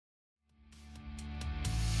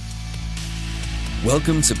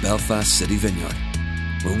Welcome to Belfast City Vineyard,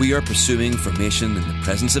 where we are pursuing formation in the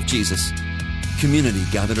presence of Jesus, community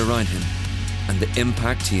gathered around him, and the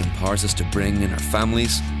impact he empowers us to bring in our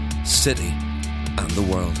families, city, and the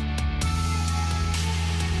world.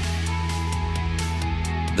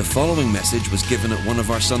 The following message was given at one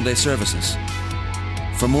of our Sunday services.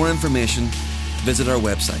 For more information, visit our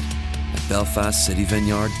website at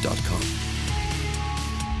belfastcityvineyard.com.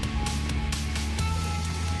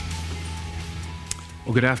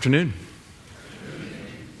 Well, good afternoon.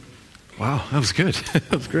 Wow, that was good.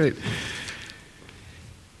 That was great.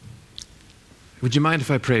 Would you mind if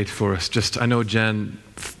I prayed for us? I know Jen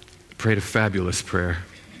prayed a fabulous prayer.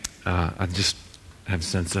 I just have a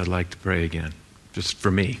sense I'd like to pray again. Just for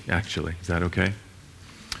me, actually. Is that okay?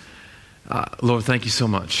 Lord, thank you so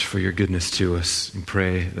much for your goodness to us. And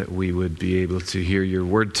pray that we would be able to hear your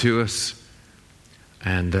word to us,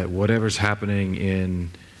 and that whatever's happening in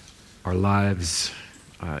our lives,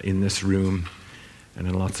 in this room and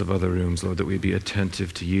in lots of other rooms, Lord, that we'd be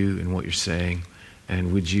attentive to you and what you're saying.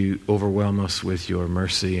 And would you overwhelm us with your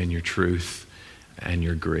mercy and your truth and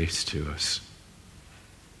your grace to us.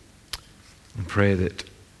 And pray that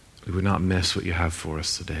we would not miss what you have for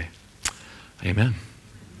us today. Amen.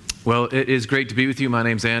 Well, it is great to be with you. My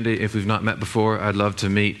name's Andy. If we've not met before, I'd love to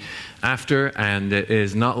meet after. And it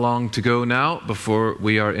is not long to go now before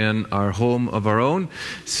we are in our home of our own.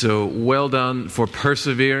 So well done for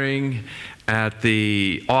persevering at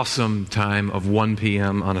the awesome time of 1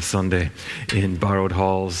 p.m. on a Sunday in borrowed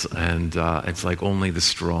halls. And it's like only the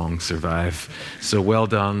strong survive. So well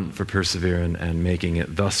done for persevering and making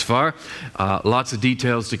it thus far. Lots of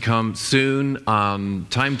details to come soon,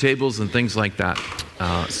 timetables and things like that.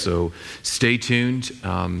 So stay tuned.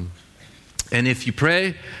 And if you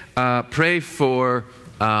pray for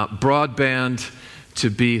broadband to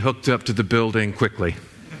be hooked up to the building quickly.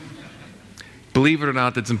 Believe it or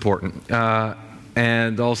not, that's important.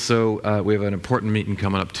 And also, we have an important meeting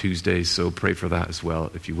coming up Tuesday, so pray for that as well,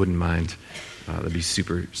 if you wouldn't mind. That'd be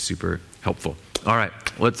super, super helpful. All right,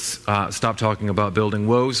 let's stop talking about building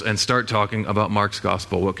woes and start talking about Mark's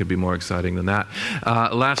gospel. What could be more exciting than that?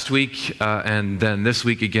 Last week and then this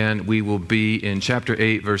week again, we will be in chapter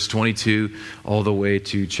 8, verse 22, all the way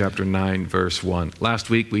to chapter 9, verse 1. Last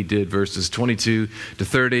week we did verses 22 to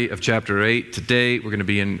 30 of chapter 8. Today we're going to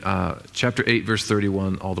be in chapter 8, verse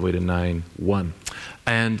 31, all the way to 9, 1.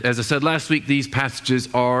 And as I said last week, these passages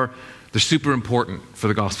they're super important for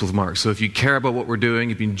the Gospel of Mark. So if you care about what we're doing,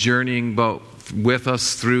 if you've been journeying with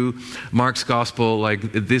us through Mark's Gospel,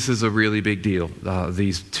 this is a really big deal,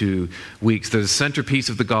 these 2 weeks. They're the centerpiece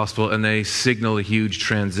of the Gospel, and they signal a huge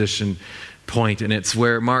transition point. And it's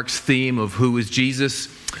where Mark's theme of who is Jesus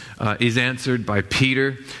is answered by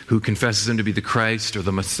Peter, who confesses him to be the Christ or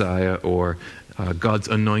the Messiah or God's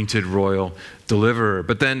anointed royal deliverer.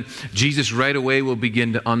 But then Jesus right away will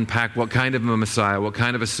begin to unpack what kind of a Messiah, what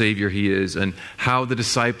kind of a Savior he is, and how the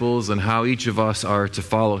disciples and how each of us are to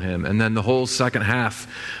follow him. And then the whole second half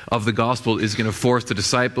of the gospel is going to force the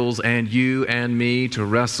disciples and you and me to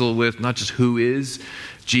wrestle with not just who is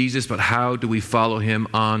Jesus, but how do we follow him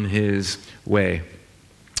on his way.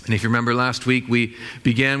 And if you remember last week, we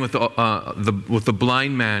began with the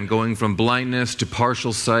blind man going from blindness to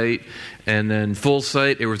partial sight and then full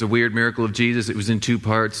sight. It was a weird miracle of Jesus. It was in 2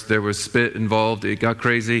 parts. There was spit involved. It got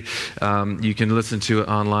crazy. You can listen to it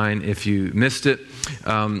online if you missed it.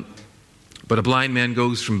 But a blind man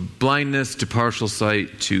goes from blindness to partial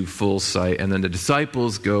sight to full sight. And then the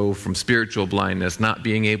disciples go from spiritual blindness, not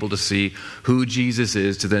being able to see who Jesus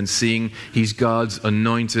is, to then seeing he's God's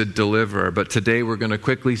anointed deliverer. But today we're going to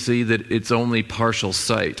quickly see that it's only partial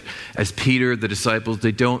sight. As Peter, the disciples,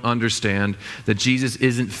 they don't understand that Jesus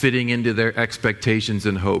isn't fitting into their expectations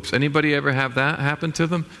and hopes. Anybody ever have that happen to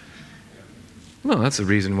them? Well, that's the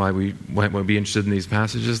reason why we might be interested in these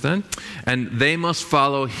passages then. And they must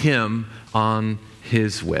follow him on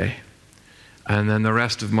his way. And then the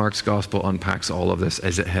rest of Mark's gospel unpacks all of this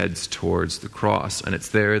as it heads towards the cross. And it's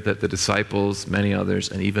there that the disciples, many others,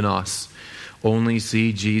 and even us, only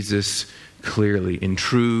see Jesus clearly, in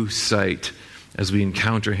true sight, as we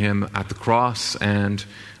encounter him at the cross and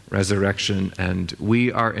resurrection. And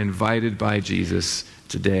we are invited by Jesus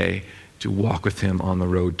today to walk with him on the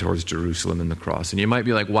road towards Jerusalem and the cross. And you might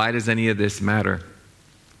be like, why does any of this matter?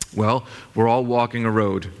 Well, we're all walking a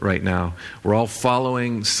road right now. We're all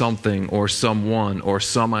following something or someone or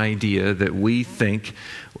some idea that we think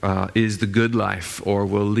is the good life or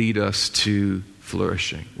will lead us to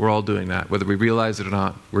flourishing. We're all doing that. Whether we realize it or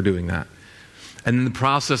not, we're doing that. And in the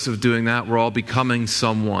process of doing that, we're all becoming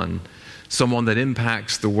someone someone that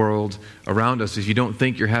impacts the world around us. If you don't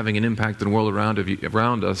think you're having an impact in the world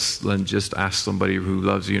around us, then just ask somebody who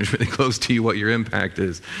loves you and is really close to you what your impact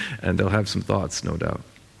is, and they'll have some thoughts, no doubt.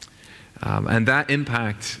 And that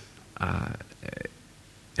impact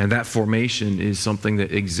and that formation is something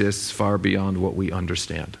that exists far beyond what we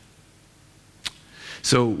understand.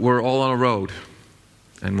 So we're all on a road,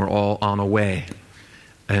 and we're all on a way.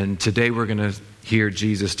 And today we're going to hear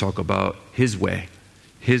Jesus talk about his way,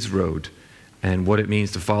 his road, and what it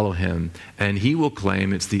means to follow him. And he will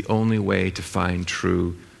claim it's the only way to find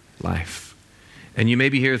true life. And you may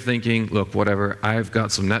be here thinking, look, whatever, I've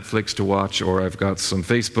got some Netflix to watch, or I've got some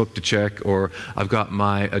Facebook to check, or I've got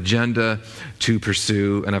my agenda to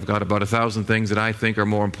pursue, and I've got about 1,000 things that I think are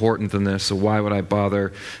more important than this, so why would I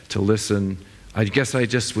bother to listen? I guess I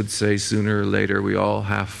just would say sooner or later we all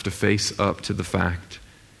have to face up to the fact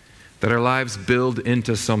that our lives build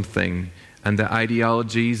into something, and the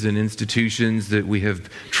ideologies and institutions that we have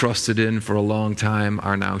trusted in for a long time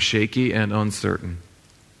are now shaky and uncertain.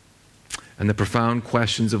 And the profound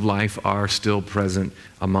questions of life are still present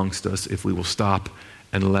amongst us if we will stop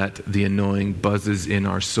and let the annoying buzzes in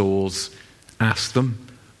our souls ask them,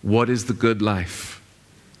 what is the good life?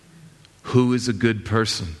 Who is a good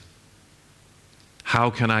person? How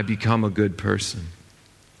can I become a good person?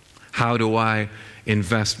 How do I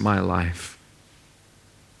invest my life?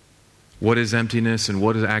 What is emptiness, and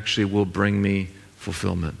what actually will bring me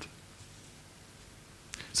fulfillment?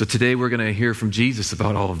 So today we're going to hear from Jesus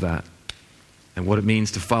about all of that and what it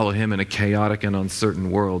means to follow him in a chaotic and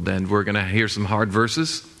uncertain world. And we're going to hear some hard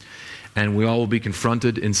verses, and we all will be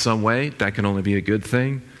confronted in some way. That can only be a good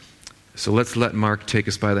thing. So let's let Mark take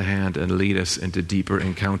us by the hand and lead us into deeper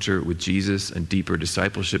encounter with Jesus and deeper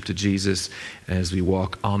discipleship to Jesus as we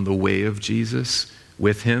walk on the way of Jesus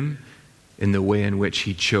with him in the way in which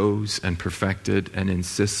he chose and perfected and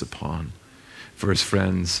insists upon for his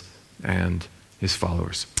friends and his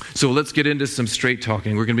followers. So let's get into some straight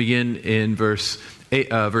talking. We're going to begin in verse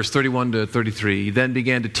 31 to 33. He then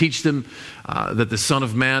began to teach them that the Son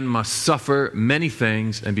of Man must suffer many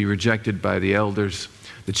things and be rejected by the elders,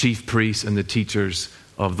 the chief priests, and the teachers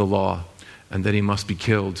of the law, and that he must be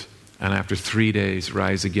killed and after 3 days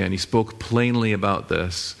rise again. He spoke plainly about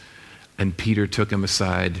this, and Peter took him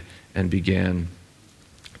aside and began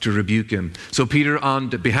to rebuke him. So Peter, on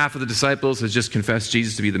behalf of the disciples, has just confessed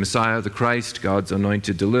Jesus to be the Messiah, the Christ, God's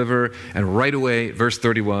anointed deliverer. And right away, verse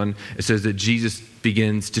 31, it says that Jesus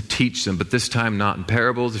begins to teach them, but this time not in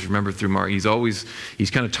parables. If you remember through Mark, he's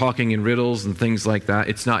kind of talking in riddles and things like that.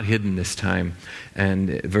 It's not hidden this time.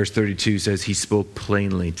 And verse 32 says he spoke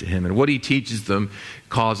plainly to him. And what he teaches them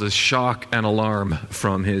causes shock and alarm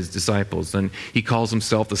from his disciples. And he calls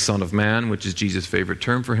himself the Son of Man, which is Jesus' favorite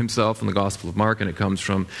term for himself in the Gospel of Mark. And it comes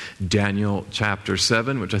from Daniel chapter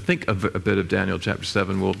 7, which I think a bit of Daniel chapter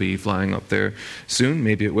 7 will be flying up there soon.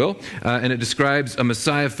 Maybe it will. And it describes a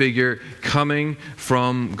Messiah figure coming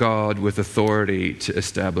from God with authority to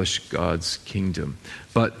establish God's kingdom.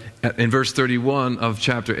 But in verse 31 of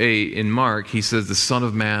chapter 8 in Mark, he says the Son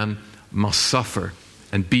of Man must suffer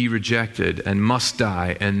and be rejected and must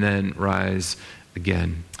die and then rise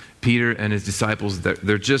again. Peter and his disciples,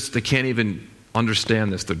 they can't even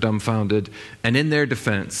understand this. They're dumbfounded. And in their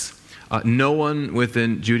defense, no one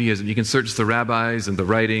within Judaism, you can search the rabbis and the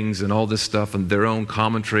writings and all this stuff and their own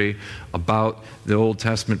commentary about the Old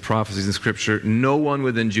Testament prophecies in Scripture, no one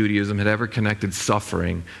within Judaism had ever connected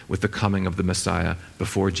suffering with the coming of the Messiah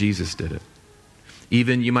before Jesus did it.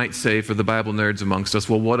 Even, you might say, for the Bible nerds amongst us,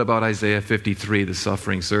 well, what about Isaiah 53, the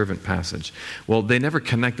suffering servant passage? Well, they never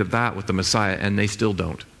connected that with the Messiah, and they still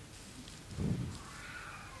don't.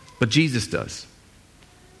 But Jesus does.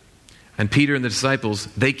 And Peter and the disciples,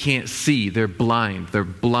 they can't see. They're blind. They're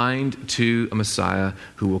blind to a Messiah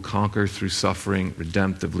who will conquer through suffering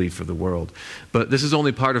redemptively for the world. But this is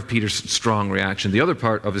only part of Peter's strong reaction. The other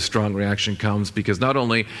part of his strong reaction comes because not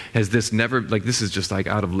only has this never, this is just like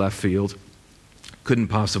out of left field, couldn't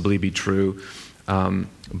possibly be true,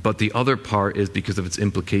 but the other part is because of its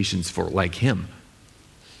implications for him.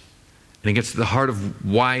 And it gets to the heart of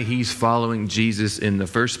why he's following Jesus in the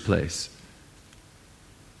first place.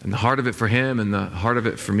 And the heart of it for him and the heart of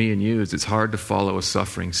it for me and you is it's hard to follow a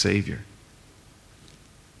suffering Savior.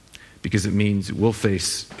 Because it means we'll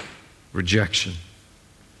face rejection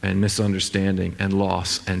and misunderstanding and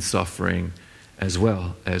loss and suffering as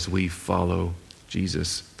well as we follow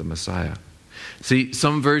Jesus, the Messiah. See,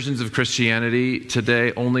 some versions of Christianity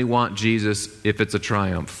today only want Jesus if it's a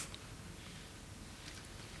triumph.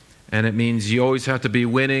 And it means you always have to be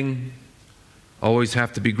winning, always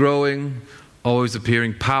have to be growing, always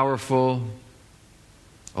appearing powerful,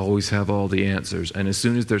 always have all the answers. And as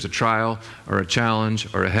soon as there's a trial or a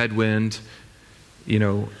challenge or a headwind,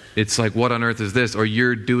 it's like, what on earth is this? Or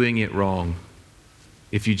you're doing it wrong.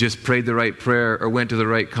 If you just prayed the right prayer or went to the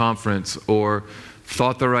right conference or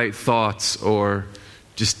thought the right thoughts or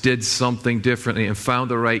just did something differently and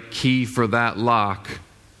found the right key for that lock,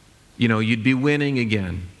 you'd be winning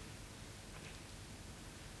again.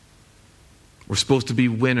 We're supposed to be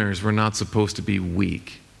winners. We're not supposed to be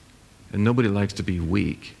weak. And nobody likes to be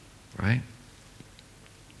weak, right?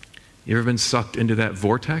 You ever been sucked into that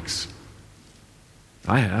vortex?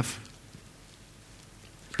 I have.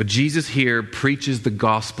 But Jesus here preaches the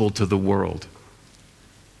gospel to the world,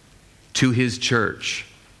 to his church,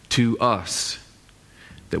 to us,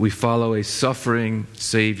 that we follow a suffering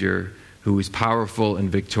Savior who is powerful and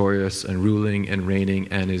victorious and ruling and reigning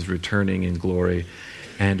and is returning in glory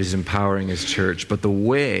and is empowering his church. But the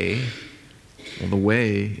way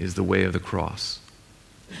is the way of the cross.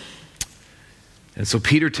 And so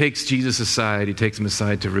Peter takes Jesus aside. He takes him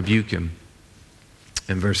aside to rebuke him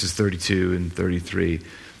in verses 32 and 33.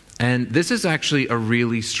 And this is actually a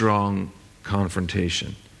really strong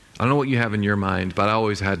confrontation. I don't know what you have in your mind, but I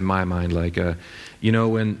always had in my mind, like,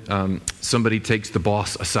 when somebody takes the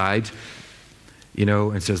boss aside,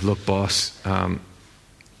 and says, look, boss,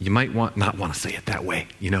 you might not want to say it that way,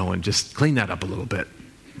 and just clean that up a little bit,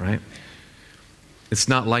 right? It's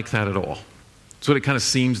not like that at all. It's what it kind of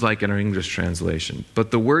seems like in our English translation.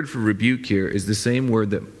 But the word for rebuke here is the same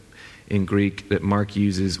word that in Greek that Mark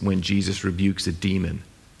uses when Jesus rebukes a demon.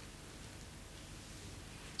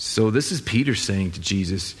 So this is Peter saying to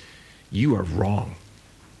Jesus, you are wrong.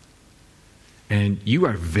 And you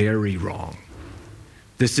are very wrong.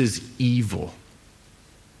 This is evil.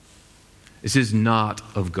 This is not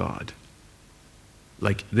of God.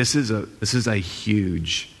 Like, this is a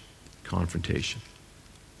huge confrontation.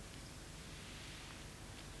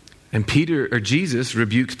 And Jesus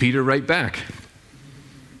rebukes Peter right back.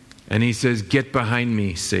 And he says, get behind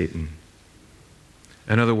me, Satan.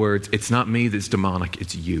 In other words, it's not me that's demonic,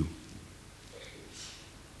 it's you.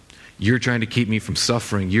 You're trying to keep me from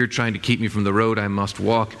suffering. You're trying to keep me from the road I must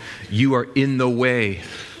walk. You are in the way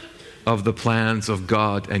of the plans of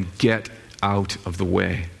God, and get out of the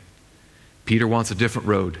way. Peter wants a different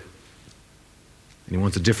road. And he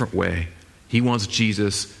wants a different way. He wants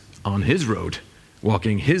Jesus on his road,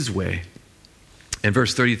 walking his way. And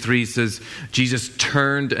verse 33 says, Jesus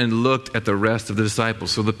turned and looked at the rest of the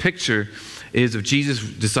disciples. So the picture is of Jesus'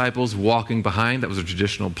 disciples walking behind. That was a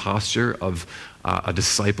traditional posture of a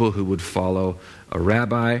disciple who would follow a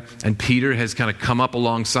rabbi. And Peter has kind of come up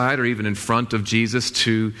alongside or even in front of Jesus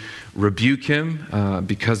to rebuke him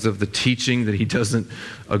because of the teaching that he doesn't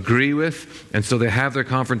agree with. And so they have their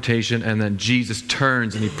confrontation, and then Jesus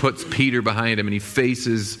turns and he puts Peter behind him and he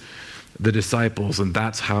faces the disciples. And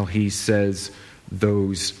that's how he says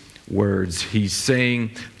those words. He's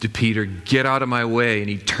saying to Peter, get out of my way, and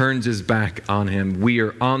he turns his back on him. We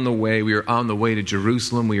are on the way. We are on the way to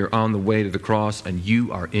Jerusalem. We are on the way to the cross, and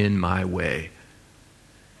you are in my way.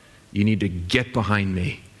 You need to get behind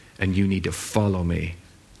me, and you need to follow me.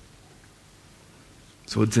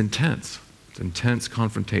 So it's intense. It's intense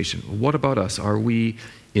confrontation. What about us? Are we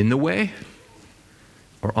in the way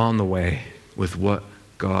or on the way with what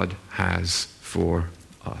God has for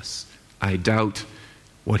us? I doubt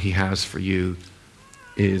what he has for you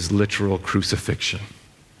is literal crucifixion.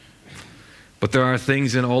 But there are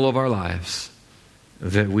things in all of our lives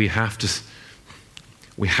that we have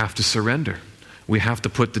to surrender. We have to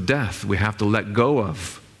put to death. We have to let go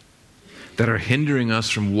of, that are hindering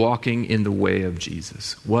us from walking in the way of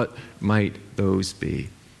Jesus. What might those be?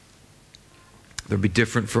 They'll be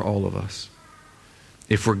different for all of us.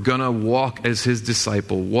 If we're going to walk as his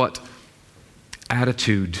disciple, what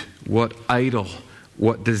attitude, what idol,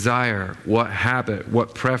 what desire, what habit,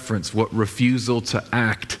 what preference, what refusal to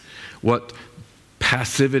act, what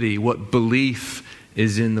passivity, what belief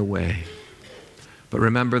is in the way? But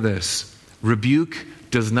remember this, rebuke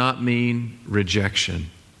does not mean rejection.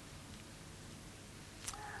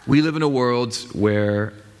 We live in a world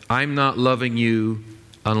where I'm not loving you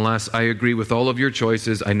unless I agree with all of your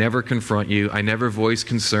choices. I never confront you. I never voice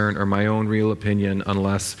concern or my own real opinion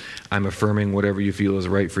unless I'm affirming whatever you feel is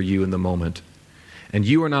right for you in the moment. And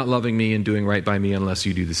you are not loving me and doing right by me unless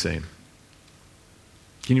you do the same.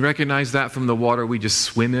 Can you recognize that from the water we just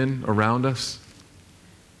swim in around us?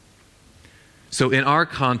 So in our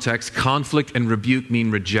context, conflict and rebuke mean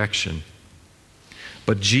rejection.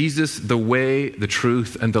 But Jesus, the way, the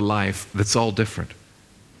truth, and the life, that's all different.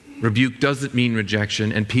 Rebuke doesn't mean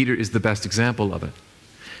rejection, and Peter is the best example of it.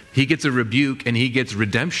 He gets a rebuke and he gets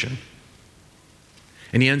redemption.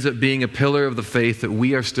 And he ends up being a pillar of the faith that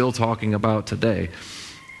we are still talking about today.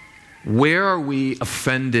 Where are we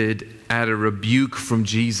offended at a rebuke from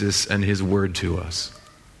Jesus and his word to us?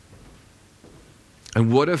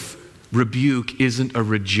 And what if rebuke isn't a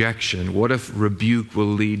rejection? What if rebuke will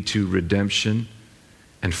lead to redemption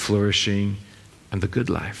and flourishing and the good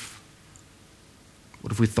life?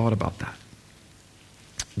 What if we thought about that?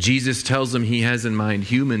 Jesus tells them he has in mind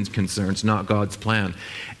human concerns, not God's plan.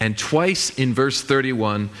 And twice in verse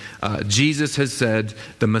 31, Jesus has said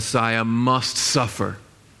the Messiah must suffer.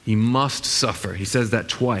 He must suffer. He says that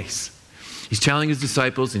twice. He's telling his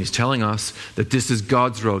disciples and he's telling us that this is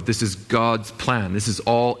God's road. This is God's plan. This is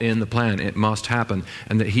all in the plan. It must happen.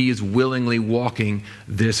 And that he is willingly walking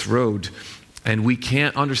this road. And we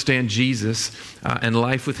can't understand Jesus and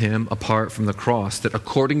life with him apart from the cross. That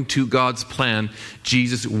according to God's plan,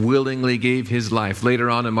 Jesus willingly gave his life. Later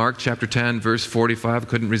on in Mark chapter 10, verse 45,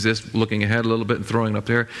 couldn't resist looking ahead a little bit and throwing it up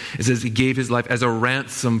there. It says he gave his life as a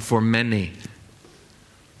ransom for many.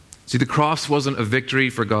 See, the cross wasn't a victory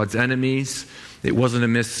for God's enemies. It wasn't a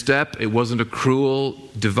misstep. It wasn't a cruel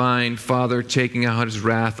divine Father taking out his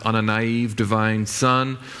wrath on a naive divine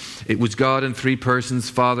Son. It was God in three persons,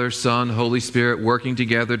 Father, Son, Holy Spirit, working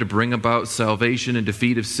together to bring about salvation and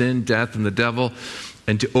defeat of sin, death, and the devil,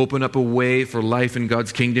 and to open up a way for life in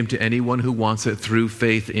God's kingdom to anyone who wants it through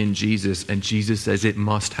faith in Jesus. And Jesus says it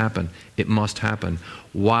must happen. It must happen.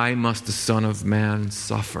 Why must the Son of Man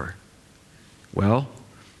suffer? Well,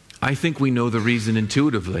 I think we know the reason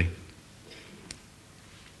intuitively.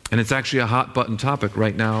 And it's actually a hot button topic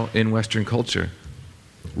right now in Western culture.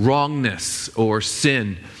 Wrongness or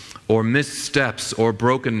sin or missteps or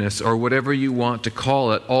brokenness or whatever you want to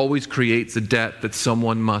call it always creates a debt that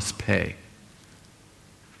someone must pay.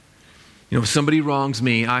 You know, if somebody wrongs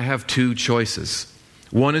me, I have two choices.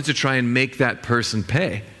 One is to try and make that person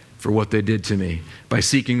pay for what they did to me by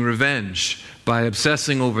seeking revenge, by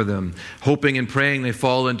obsessing over them, hoping and praying they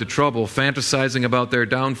fall into trouble, fantasizing about their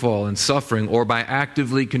downfall and suffering, or by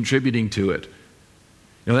actively contributing to it.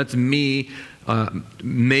 You know, that's me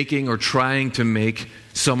making or trying to make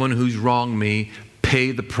someone who's wronged me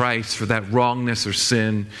pay the price for that wrongness or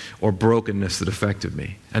sin or brokenness that affected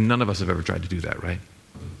me. And none of us have ever tried to do that, right?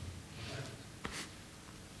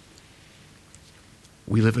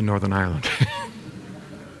 We live in Northern Ireland.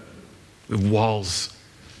 With walls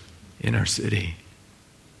in our city.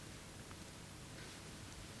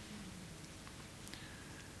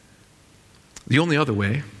 The only other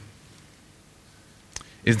way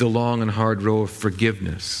is the long and hard road of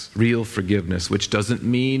forgiveness, real forgiveness, which doesn't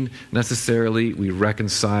mean necessarily we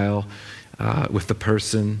reconcile with the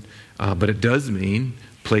person, but it does mean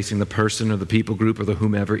placing the person or the people group or the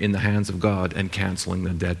whomever in the hands of God and canceling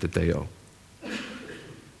the debt that they owe.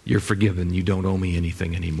 You're forgiven. You don't owe me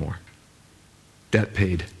anything anymore. Debt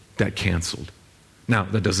paid, debt canceled. Now,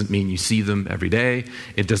 that doesn't mean you see them every day.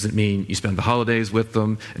 It doesn't mean you spend the holidays with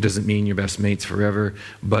them. It doesn't mean you're best mates forever.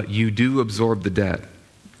 But you do absorb the debt.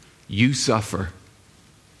 You suffer.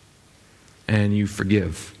 And you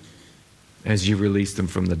forgive as you release them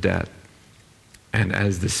from the debt. And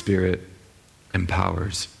as the Spirit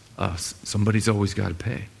empowers us. Somebody's always got to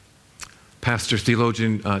pay. Pastor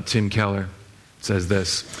theologian Tim Keller says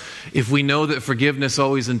this: if we know that forgiveness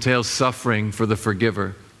always entails suffering for the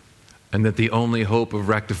forgiver, and that the only hope of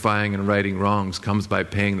rectifying and righting wrongs comes by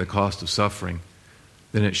paying the cost of suffering,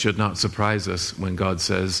 then it should not surprise us when God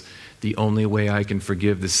says, the only way I can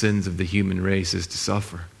forgive the sins of the human race is to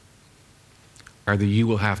suffer. Either you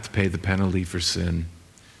will have to pay the penalty for sin,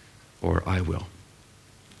 or I will.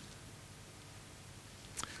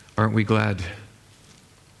 Aren't we glad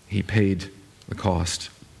he paid the cost?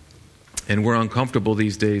 And we're uncomfortable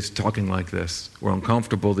these days talking like this. We're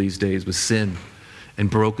uncomfortable these days with sin and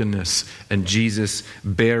brokenness and Jesus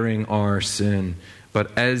bearing our sin.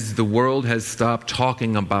 But as the world has stopped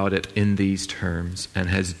talking about it in these terms and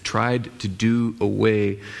has tried to do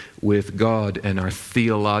away with God and our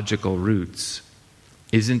theological roots,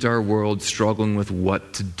 isn't our world struggling with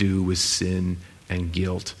what to do with sin and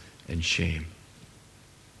guilt and shame?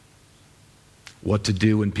 What to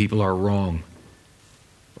do when people are wrong,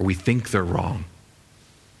 or we think they're wrong,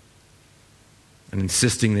 and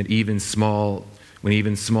insisting that when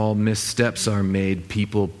even small missteps are made,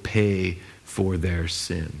 people pay for their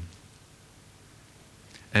sin.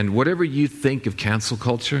 And whatever you think of cancel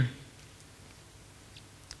culture,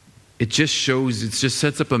 it just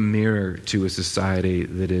sets up a mirror to a society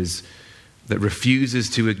that refuses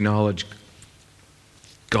to acknowledge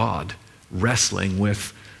God wrestling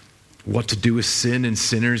with what to do with sin and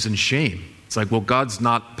sinners and shame. It's like, well, God's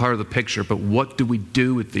not part of the picture, but what do we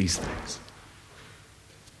do with these things?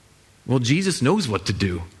 Well, Jesus knows what to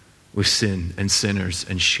do with sin and sinners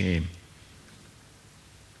and shame.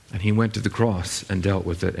 And he went to the cross and dealt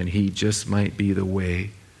with it, and he just might be the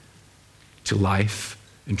way to life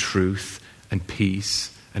and truth and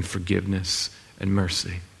peace and forgiveness and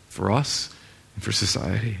mercy for us and for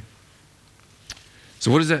society.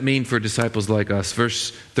 So what does that mean for disciples like us?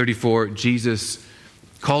 Verse 34, Jesus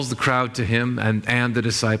calls the crowd to him and the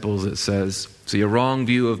disciples, it says. See, a wrong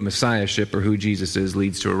view of messiahship or who Jesus is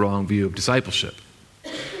leads to a wrong view of discipleship.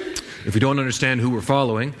 If we don't understand who we're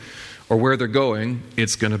following or where they're going,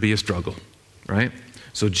 it's going to be a struggle, right?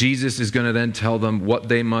 So Jesus is going to then tell them what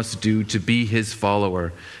they must do to be his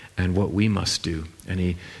follower and what we must do. And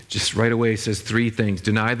he just right away says three things.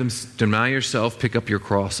 Deny yourself, pick up your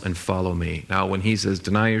cross, and follow me. Now, when he says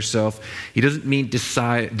deny yourself, he doesn't mean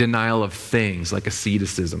denial of things like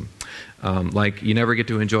asceticism. Like you never get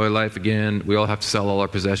to enjoy life again. We all have to sell all our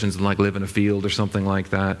possessions and like live in a field or something like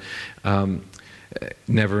that.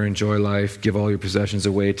 Never enjoy life, give all your possessions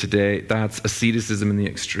away today. That's asceticism in the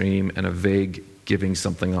extreme and a vague giving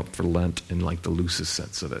something up for Lent in like the loosest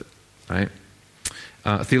sense of it, right?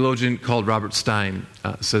 A theologian called Robert Stein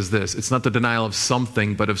says this: it's not the denial of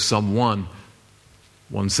something, but of someone,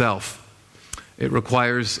 oneself. It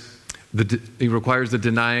requires the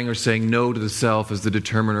denying or saying no to the self as the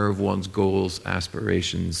determiner of one's goals,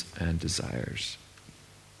 aspirations, and desires.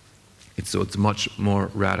 It's much more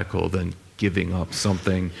radical than giving up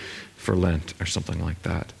something for Lent or something like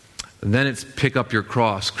that. And then it's pick up your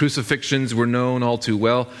cross. Crucifixions were known all too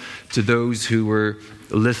well to those who were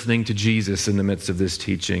listening to Jesus in the midst of this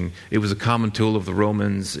teaching. It was a common tool of the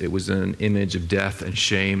Romans. It was an image of death and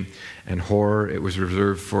shame and horror. It was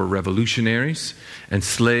reserved for revolutionaries and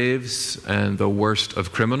slaves and the worst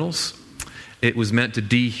of criminals. It was meant to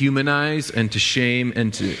dehumanize and to shame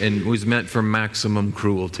and was meant for maximum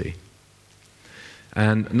cruelty.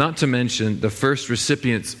 And not to mention, the first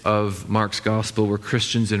recipients of Mark's gospel were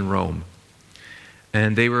Christians in Rome.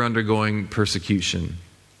 And they were undergoing persecution.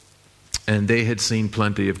 And they had seen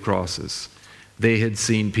plenty of crosses. They had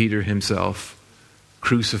seen Peter himself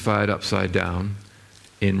crucified upside down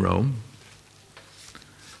in Rome.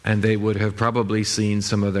 And they would have probably seen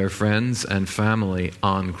some of their friends and family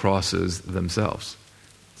on crosses themselves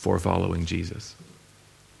for following Jesus.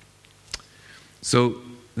 So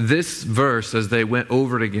this verse, as they went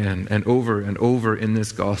over it again and over in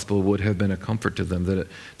this gospel, would have been a comfort to them, that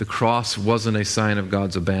the cross wasn't a sign of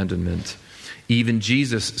God's abandonment. Even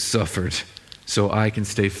Jesus suffered, so I can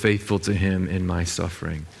stay faithful to him in my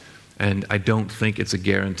suffering. And I don't think it's a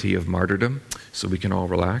guarantee of martyrdom, so we can all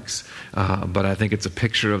relax. But I think it's a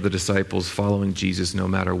picture of the disciples following Jesus no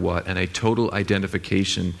matter what, and a total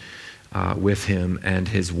identification with him and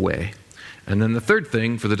his way. And then the third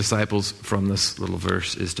thing for the disciples from this little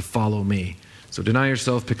verse is to follow me. So deny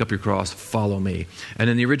yourself, pick up your cross, follow me. And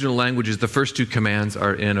in the original languages, the first two commands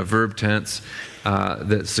are in a verb tense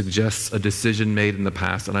that suggests a decision made in the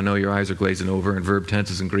past. And I know your eyes are glazing over, and verb tense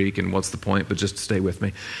is in Greek, and what's the point? But just stay with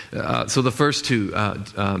me. So the first two,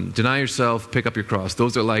 deny yourself, pick up your cross.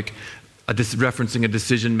 Those are like referencing a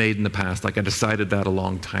decision made in the past, like I decided that a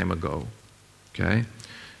long time ago. Okay?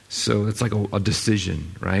 So it's like a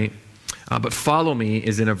decision, right? But follow me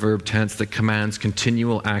is in a verb tense that commands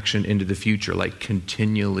continual action into the future, like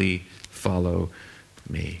continually follow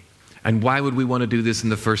me. And why would we want to do this in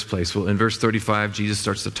the first place? Well, in verse 35, Jesus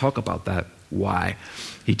starts to talk about that. Why?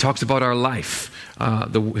 He talks about our life.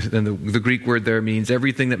 The Greek word there means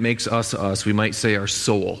everything that makes us us. We might say our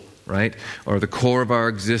soul, right? Or the core of our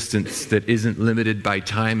existence that isn't limited by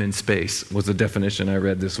time and space was a definition I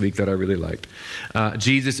read this week that I really liked.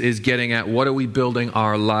 Jesus is getting at, what are we building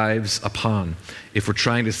our lives upon? If we're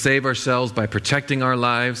trying to save ourselves by protecting our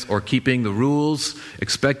lives or keeping the rules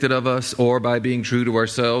expected of us, or by being true to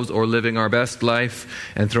ourselves or living our best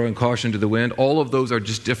life and throwing caution to the wind, all of those are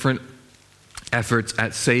just different efforts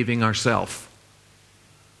at saving ourselves.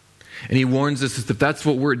 And he warns us that if that's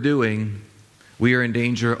what we're doing, we are in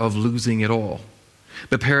danger of losing it all.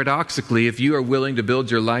 But paradoxically, if you are willing to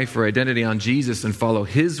build your life or identity on Jesus and follow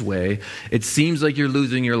his way, it seems like you're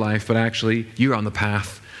losing your life, but actually you're on the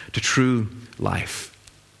path to true life.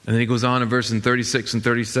 And then he goes on in verses 36 and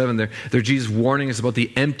 37 there Jesus warning us about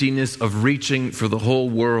the emptiness of reaching for the whole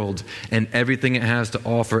world and everything it has to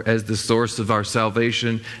offer as the source of our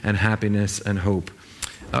salvation and happiness and hope.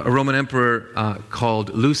 A Roman emperor called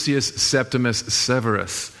Lucius Septimus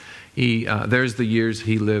Severus, there's the years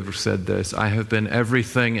he lived, said this: I have been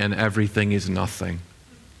everything and everything is nothing.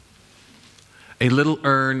 A little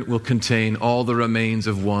urn will contain all the remains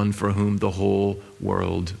of one for whom the whole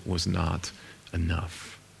world was not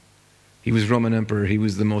enough. He was Roman emperor. He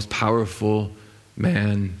was the most powerful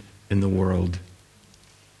man in the world.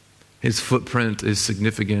 His footprint is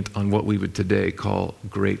significant on what we would today call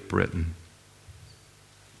Great Britain.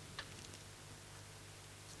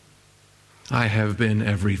 I have been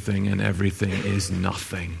everything, and everything is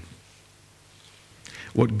nothing.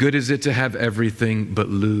 What good is it to have everything but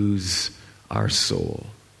lose our soul?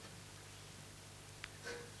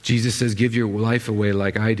 Jesus says, give your life away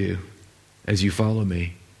like I do as you follow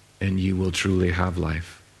me, and you will truly have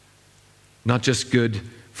life. Not just good,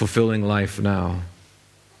 fulfilling life now.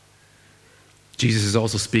 Jesus is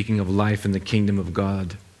also speaking of life in the kingdom of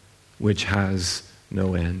God, which has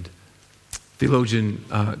no end. Theologian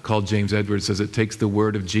called James Edwards says it takes the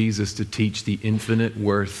word of Jesus to teach the infinite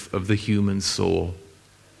worth of the human soul,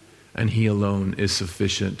 and he alone is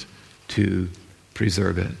sufficient to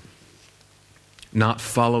preserve it. Not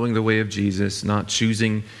following the way of Jesus, not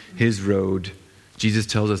choosing his road, Jesus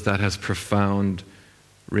tells us that has profound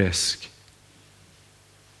risk.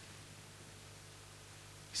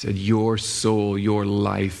 He said, your soul, your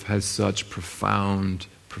life has such profound,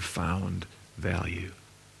 profound value.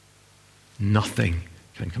 Nothing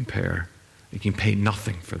can compare. You can pay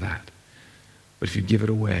nothing for that. But if you give it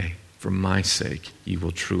away for my sake, you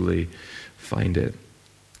will truly find it.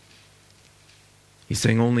 He's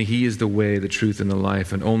saying only he is the way, the truth, and the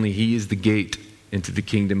life, and only he is the gate into the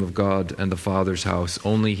kingdom of God and the Father's house.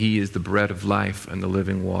 Only he is the bread of life and the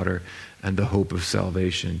living water and the hope of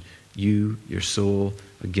salvation. You, your soul,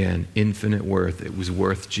 again, infinite worth. It was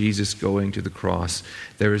worth Jesus going to the cross.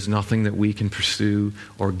 There is nothing that we can pursue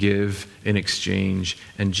or give in exchange.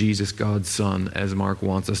 And Jesus, God's Son, as Mark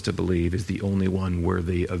wants us to believe, is the only one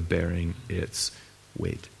worthy of bearing its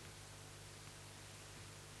weight.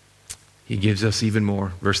 He gives us even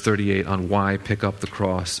more, verse 38, on why pick up the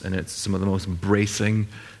cross. And it's some of the most bracing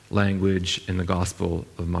language in the Gospel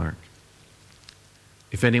of Mark.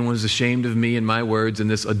 If anyone is ashamed of me and my words in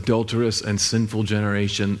this adulterous and sinful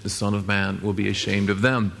generation, the Son of Man will be ashamed of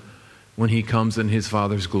them when he comes in his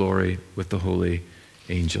Father's glory with the holy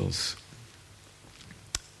angels.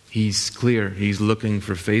 He's clear. He's looking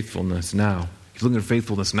for faithfulness now. He's looking for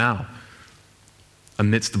faithfulness now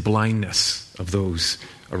amidst the blindness of those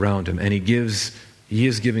around him. And he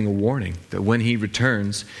is giving a warning that when he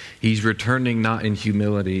returns, he's returning not in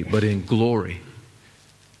humility, but in glory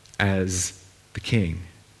as the King.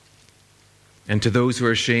 And to those who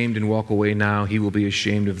are ashamed and walk away now, he will be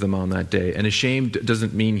ashamed of them on that day. And ashamed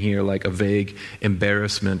doesn't mean here like a vague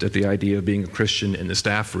embarrassment at the idea of being a Christian in the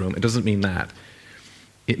staff room. It doesn't mean that.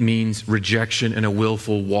 It means rejection and a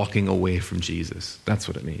willful walking away from Jesus. That's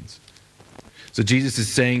what it means. So Jesus is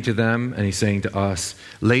saying to them, and he's saying to us,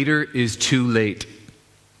 later is too late,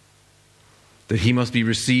 that he must be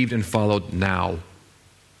received and followed now.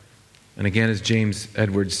 And again, as James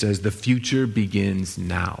Edwards says, the future begins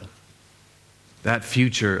now. That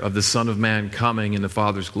future of the Son of Man coming in the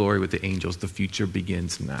Father's glory with the angels, the future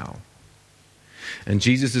begins now. And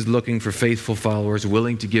Jesus is looking for faithful followers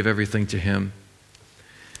willing to give everything to him.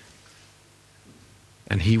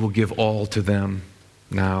 And he will give all to them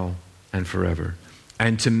now and forever.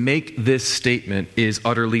 And to make this statement is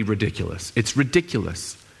utterly ridiculous. It's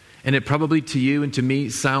ridiculous. And it probably to you and to me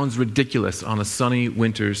sounds ridiculous on a sunny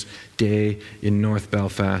winter's day in North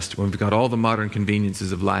Belfast when we've got all the modern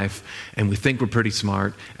conveniences of life and we think we're pretty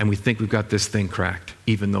smart and we think we've got this thing cracked,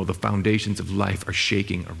 even though the foundations of life are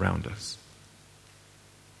shaking around us.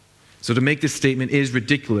 So to make this statement is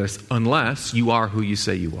ridiculous unless you are who you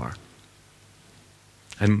say you are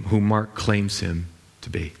and who Mark claims him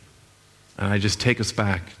to be. And I just take us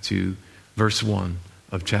back to verse 1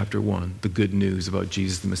 of chapter 1, the good news about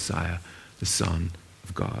Jesus the Messiah, the Son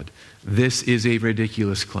of God. This is a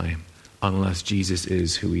ridiculous claim unless Jesus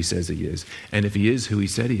is who he says he is. And if he is who he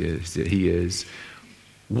said he is,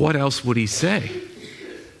 what else would he say?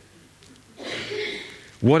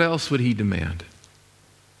 What else would he demand?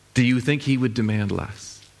 Do you think he would demand less?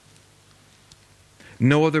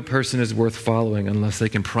 No other person is worth following unless they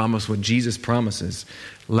can promise what Jesus promises,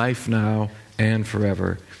 life now and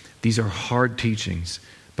forever. These are hard teachings,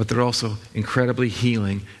 but they're also incredibly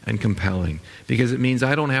healing and compelling because it means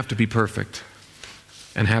I don't have to be perfect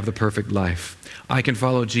and have the perfect life. I can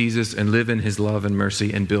follow Jesus and live in his love and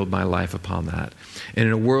mercy and build my life upon that. And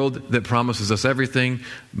in a world that promises us everything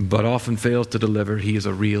but often fails to deliver, he is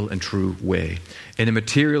a real and true way. In a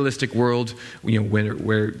materialistic world,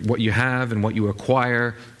 where what you have and what you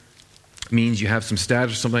acquire means you have some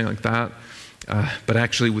status or something like that, but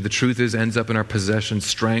actually what the truth is ends up in our possessions,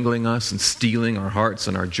 strangling us and stealing our hearts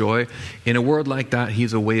and our joy. In a world like that,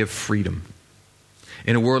 he's a way of freedom.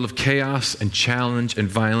 In a world of chaos and challenge and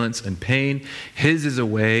violence and pain, his is a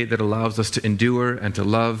way that allows us to endure and to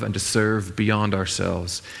love and to serve beyond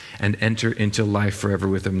ourselves and enter into life forever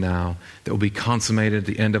with him now that will be consummated at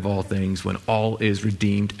the end of all things when all is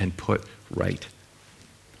redeemed and put right.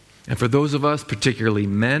 And for those of us, particularly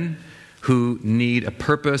men, who need a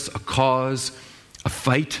purpose, a cause, a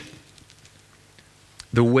fight,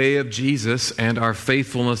 the way of Jesus and our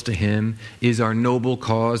faithfulness to him is our noble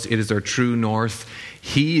cause. It is our true north.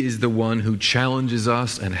 He is the one who challenges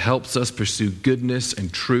us and helps us pursue goodness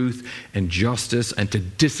and truth and justice and to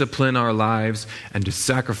discipline our lives and to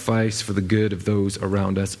sacrifice for the good of those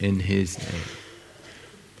around us in his name.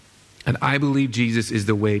 And I believe Jesus is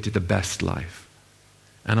the way to the best life.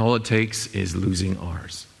 And all it takes is losing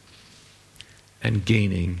ours and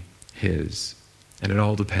gaining his. And it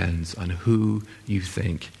all depends on who you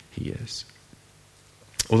think he is.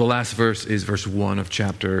 Well, the last verse is verse 1 of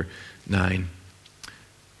chapter 9.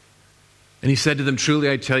 And he said to them,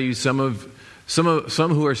 "Truly I tell you, some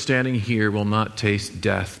who are standing here will not taste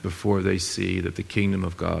death before they see that the kingdom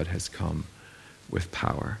of God has come with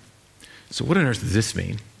power." So what on earth does this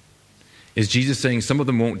mean? Is Jesus saying some of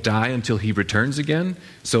them won't die until he returns again?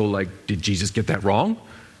 So, did Jesus get that wrong?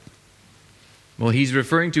 Well, he's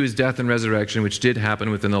referring to his death and resurrection, which did happen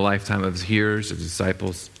within the lifetime of his hearers, his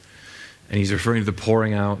disciples. And he's referring to the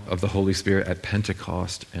pouring out of the Holy Spirit at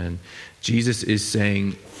Pentecost. And Jesus is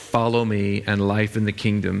saying, follow me, and life in the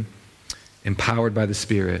kingdom, empowered by the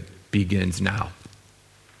Spirit, begins now.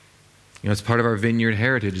 It's part of our vineyard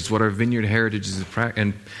heritage. It's what our vineyard heritage is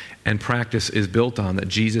and practice is built on, that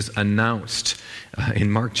Jesus announced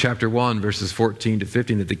in Mark chapter 1, verses 14 to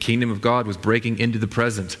 15, that the kingdom of God was breaking into the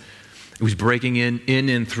present. It was breaking in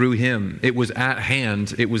and through him. It was at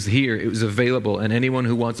hand. It was here. It was available. And anyone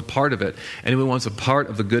who wants a part of it, anyone who wants a part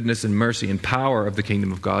of the goodness and mercy and power of the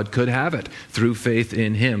kingdom of God could have it through faith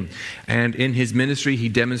in him. And in his ministry, he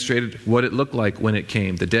demonstrated what it looked like when it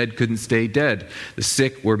came. The dead couldn't stay dead. The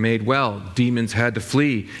sick were made well. Demons had to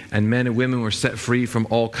flee. And men and women were set free from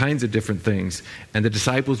all kinds of different things. And the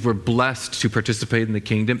disciples were blessed to participate in the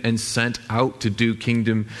kingdom and sent out to do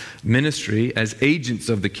kingdom ministry as agents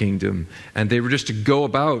of the kingdom. And they were just to go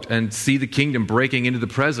about and see the kingdom breaking into the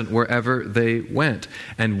present wherever they went.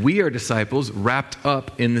 And we are disciples wrapped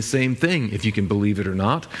up in the same thing, if you can believe it or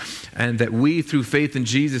not. And that we, through faith in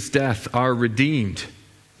Jesus' death, are redeemed,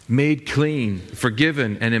 made clean,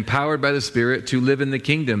 forgiven, and empowered by the Spirit to live in the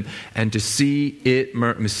kingdom and to see it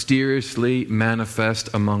mysteriously manifest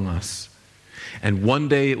among us. And one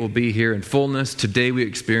day it will be here in fullness. Today we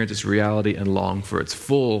experience its reality and long for its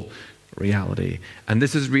full reality. And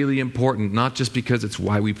this is really important, not just because it's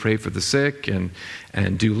why we pray for the sick and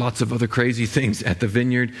do lots of other crazy things at the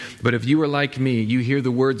Vineyard, but if you are like me, you hear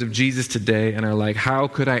the words of Jesus today and are like, how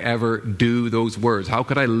could I ever do those words? How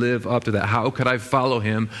could I live up to that? How could I follow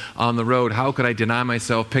him on the road? How could I deny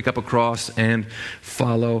myself, pick up a cross, and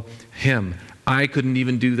follow him? I couldn't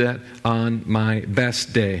even do that on my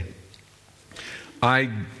best day. I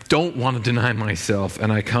don't want to deny myself,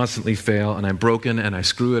 and I constantly fail, and I'm broken, and I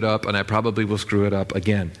screw it up, and I probably will screw it up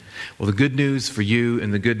again. Well, the good news for you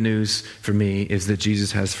and the good news for me is that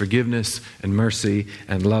Jesus has forgiveness and mercy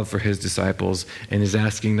and love for his disciples, and is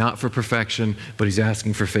asking not for perfection, but he's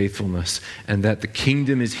asking for faithfulness, and that the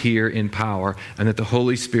kingdom is here in power, and that the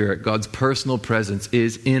Holy Spirit, God's personal presence,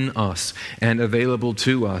 is in us and available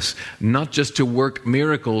to us, not just to work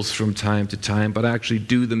miracles from time to time, but actually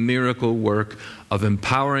do the miracle work of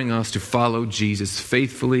empowering us to follow Jesus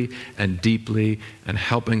faithfully and deeply, and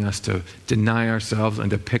helping us to deny ourselves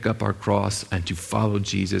and to pick up our cross and to follow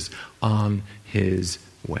Jesus on his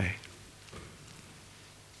way.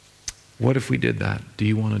 What if we did that? Do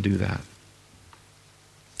you want to do that?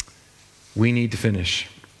 We need to finish.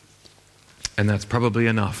 And that's probably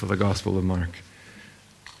enough of the Gospel of Mark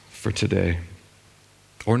for today.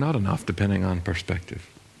 Or not enough, depending on perspective.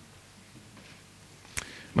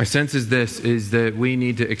 My sense is this, is that we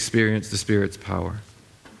need to experience the Spirit's power.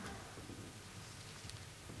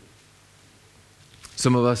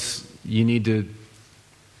 Some of us, you need to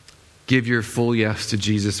give your full yes to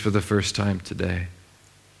Jesus for the first time today.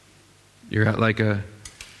 You're at like a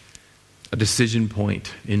decision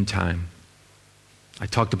point in time. I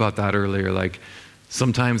talked about that earlier, like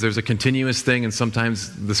sometimes there's a continuous thing and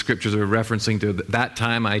sometimes the scriptures are referencing to that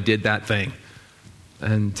time I did that thing.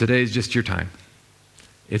 And today's just your time.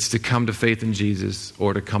 It's to come to faith in Jesus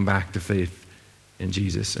or to come back to faith in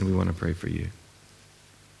Jesus, and we want to pray for you.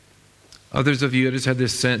 Others of you, I just had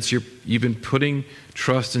this sense you've been putting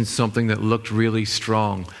trust in something that looked really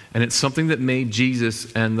strong, and it's something that made Jesus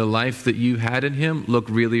and the life that you had in him look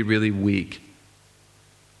really, really weak.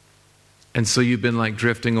 And so you've been like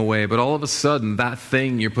drifting away. But all of a sudden, that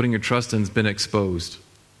thing you're putting your trust in has been exposed.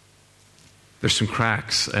 There's some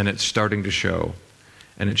cracks, and it's starting to show,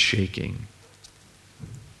 and it's shaking.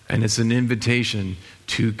 And it's an invitation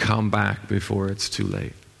to come back before it's too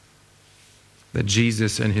late. That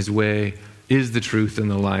Jesus and his way is the truth and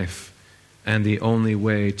the life, and the only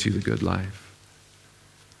way to the good life.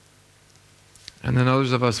 And then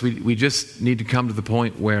others of us, we just need to come to the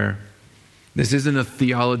point where this isn't a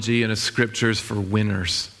theology and a scriptures for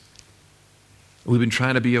winners. We've been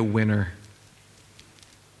trying to be a winner,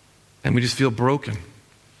 and we just feel broken.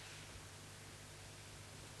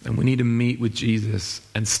 And we need to meet with Jesus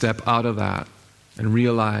and step out of that and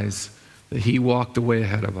realize that he walked the way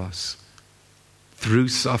ahead of us through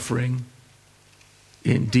suffering,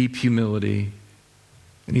 in deep humility,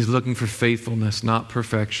 and he's looking for faithfulness, not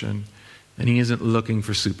perfection, and he isn't looking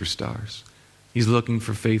for superstars. He's looking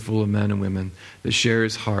for faithful men and women that share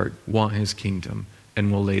his heart, want his kingdom,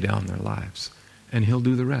 and will lay down their lives. And he'll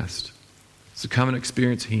do the rest. So come and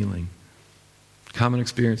experience healing. Come and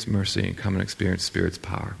experience mercy, and come and experience Spirit's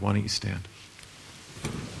power. Why don't you stand?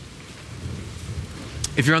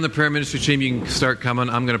 If you're on the prayer ministry team, you can start coming.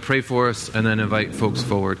 I'm going to pray for us and then invite folks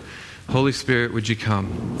forward. Holy Spirit, would you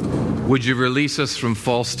come? Would you release us from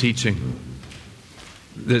false teaching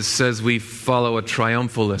that says we follow a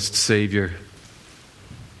triumphalist Savior,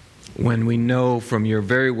 when we know from your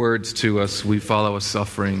very words to us we follow a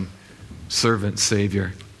suffering servant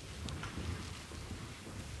Savior.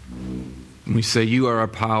 And we say you are our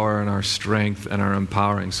power and our strength and our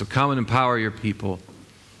empowering. So come and empower your people.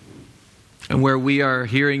 And where we are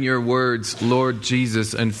hearing your words, Lord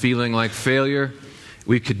Jesus, and feeling like failure,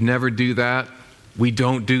 we could never do that, we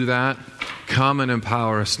don't do that, come and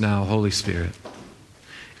empower us now, Holy Spirit.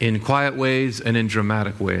 In quiet ways and in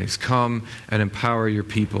dramatic ways, come and empower your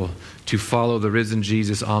people to follow the risen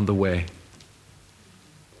Jesus on the way.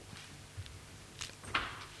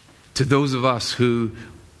 To those of us who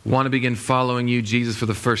want to begin following you, Jesus, for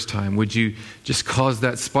the first time, would you just cause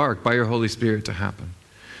that spark by your Holy Spirit to happen?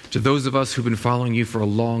 To those of us who've been following you for a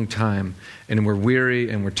long time and we're weary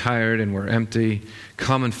and we're tired and we're empty,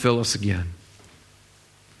 come and fill us again.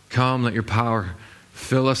 Come, let your power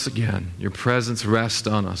fill us again. Your presence rest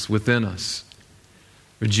on us, within us.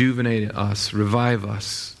 Rejuvenate us, revive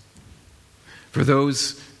us. For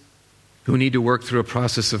those who need to work through a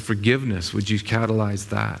process of forgiveness, would you catalyze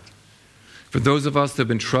that? For those of us that have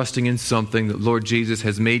been trusting in something that, Lord Jesus,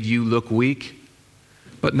 has made you look weak,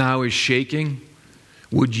 but now is shaking,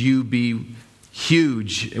 would you be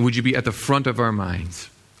huge, and would you be at the front of our minds?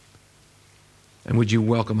 And would you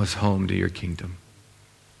welcome us home to your kingdom?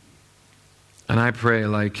 And I pray,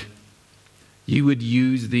 like, you would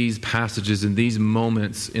use these passages and these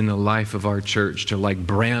moments in the life of our church to, like,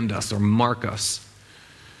 brand us or mark us,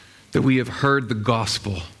 that we have heard the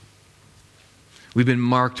gospel. We've been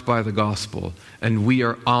marked by the gospel, and we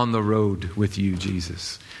are on the road with you,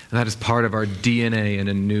 Jesus. And that is part of our DNA in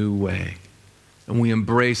a new way. And we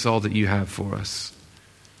embrace all that you have for us.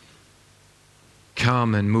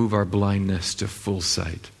 Come and move our blindness to full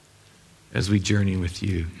sight as we journey with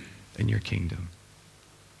you in your kingdom.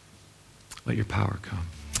 Let your power come.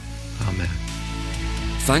 Amen.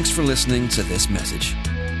 Thanks for listening to this message.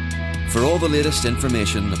 For all the latest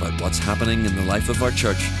information about what's happening in the life of our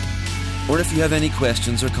church, or if you have any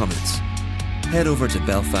questions or comments, head over to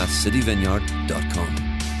belfastcityvineyard.com.